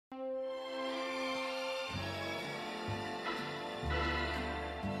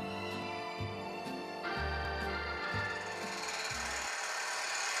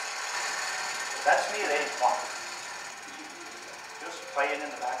That's me at age 1. Just playing in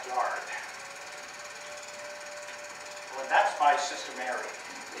the backyard. Well, and that's my sister Mary,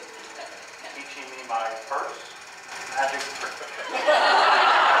 teaching me my first magic trick.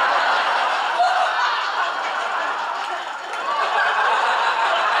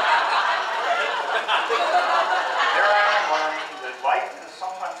 There I am learning that life is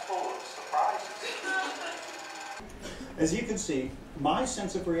sometimes full of surprises. As you can see, my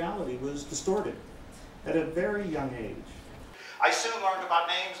sense of reality was distorted at a very young age. I soon learned about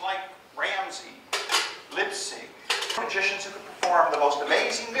names like Ramsey, Lipsig, magicians who could perform the most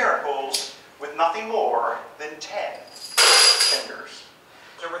amazing miracles with nothing more than 10 fingers.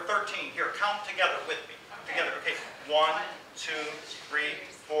 There were 13. Here, count together with me. Together, okay. 1, 2, 3,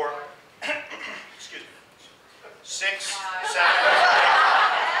 4, excuse me, 6, 7.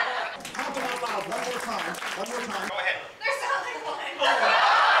 Count them out loud. One more time. One more time. Go ahead. There's only one.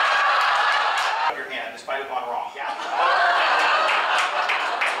 Your hand, this might have gone wrong. Yeah.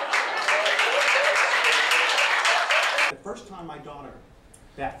 The first time my daughter,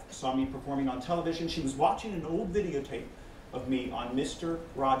 Beth, saw me performing on television, she was watching an old videotape of me on Mr.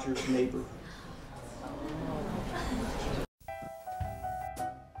 Rogers' Neighborhood.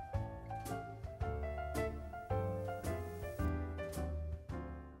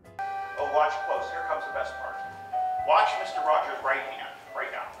 Oh, watch close. Here comes the best part. Watch Mr. Rogers' right hand.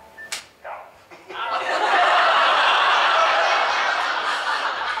 Right down. Down.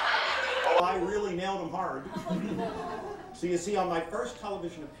 Oh, I really nailed him hard. So you see, on my first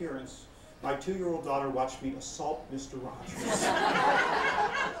television appearance, my 2-year-old daughter watched me assault Mr. Rogers.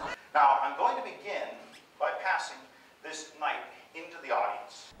 Now, I'm going to begin by passing this knife into the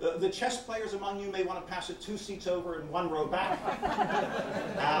audience. The chess players among you may want to pass it 2 seats over and 1 row back.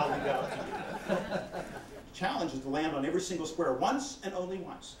 Now we go. The challenge is to land on every single square once and only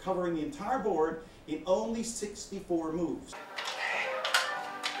once, covering the entire board in only 64 moves.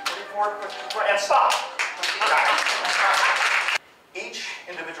 34, and stop. Each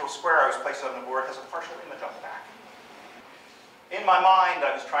individual square I was placed on the board has a partial image on the back. In my mind,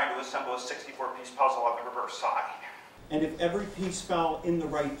 I was trying to assemble a 64-piece puzzle on the reverse side. And if every piece fell in the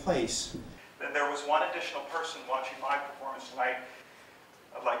right place, then there was one additional person watching my performance tonight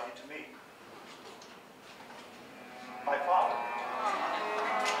I'd like you to meet. My father.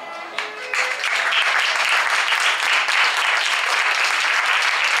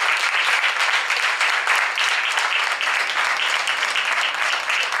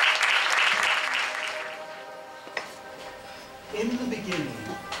 In the beginning,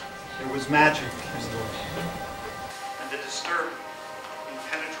 there was magic, and the disturbing,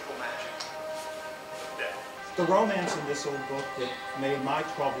 impenetrable magic of death. The romance in this old book that made my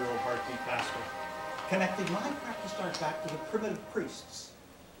 12-year-old heart beat faster connected my practice art back to the primitive priests,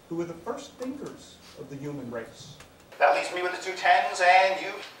 who were the first thinkers of the human race. That leaves me with the 2 10s, and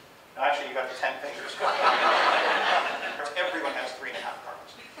you. No, actually, you got the 10 fingers. Everyone has 3.5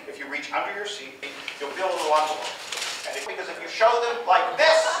 cards. If you reach under your seat, you'll feel a little envelope. Because if you show them like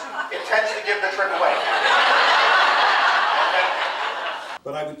this, it tends to give the trick away.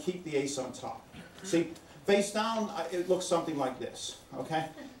 But I would keep the ace on top. See, face down, it looks something like this, okay?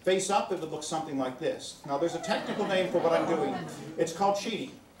 Face up, it would look something like this. Now, there's a technical name for what I'm doing. It's called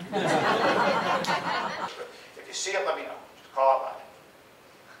cheating. If you see it, let me know. Just call it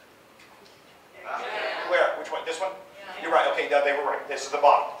loud. Where? Which one? This one? You're right, okay, they were right. This is the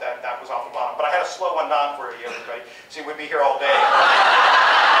bottom. That was off the bottom. But I had a slow one down for you, everybody. See, we'd be here all day.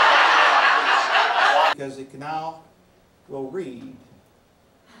 Because it now will read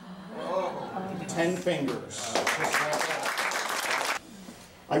 10 fingers.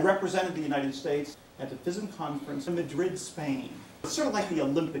 I represented the United States at the FISM conference in Madrid, Spain. It's sort of like the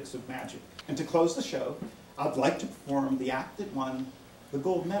Olympics of magic. And to close the show, I'd like to perform the act that won the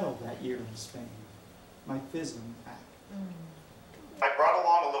gold medal that year in Spain. My FISM act. I brought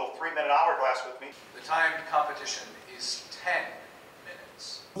along a little 3-minute hourglass with me. The timed competition is 10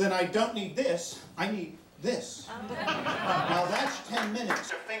 minutes. Then I don't need this, I need this. Now that's 10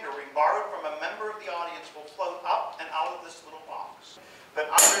 minutes. A finger ring borrowed from a member of the audience will float up and out of this little box. But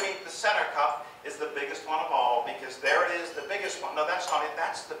underneath the center cup is the biggest one of all, because there it is, the biggest one. No, that's not it,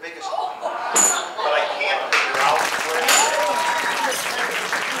 that's the biggest one. But I can't figure out where it is.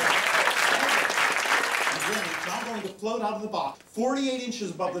 It's now going to float out of the box, 48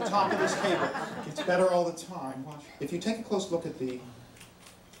 inches above the top of this table. It gets better all the time. Watch. If you take a close look at the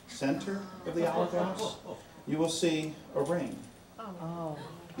center of the hourglass, you will see a ring. Oh.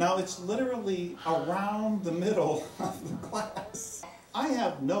 Now it's literally around the middle of the glass. I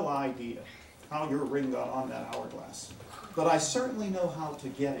have no idea how your ring got on that hourglass, but I certainly know how to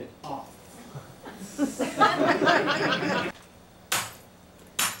get it off.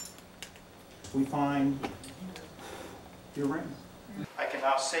 We find your ring. I can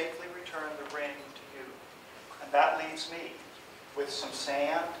now safely return the ring to you. And that leaves me with some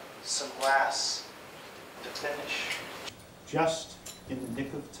sand, some glass to finish. Just in the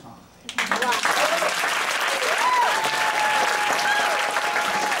nick of time.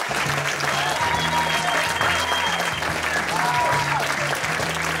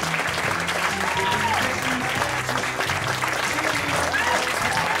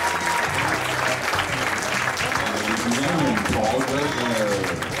 Ladies and gentlemen, Paul Gertner.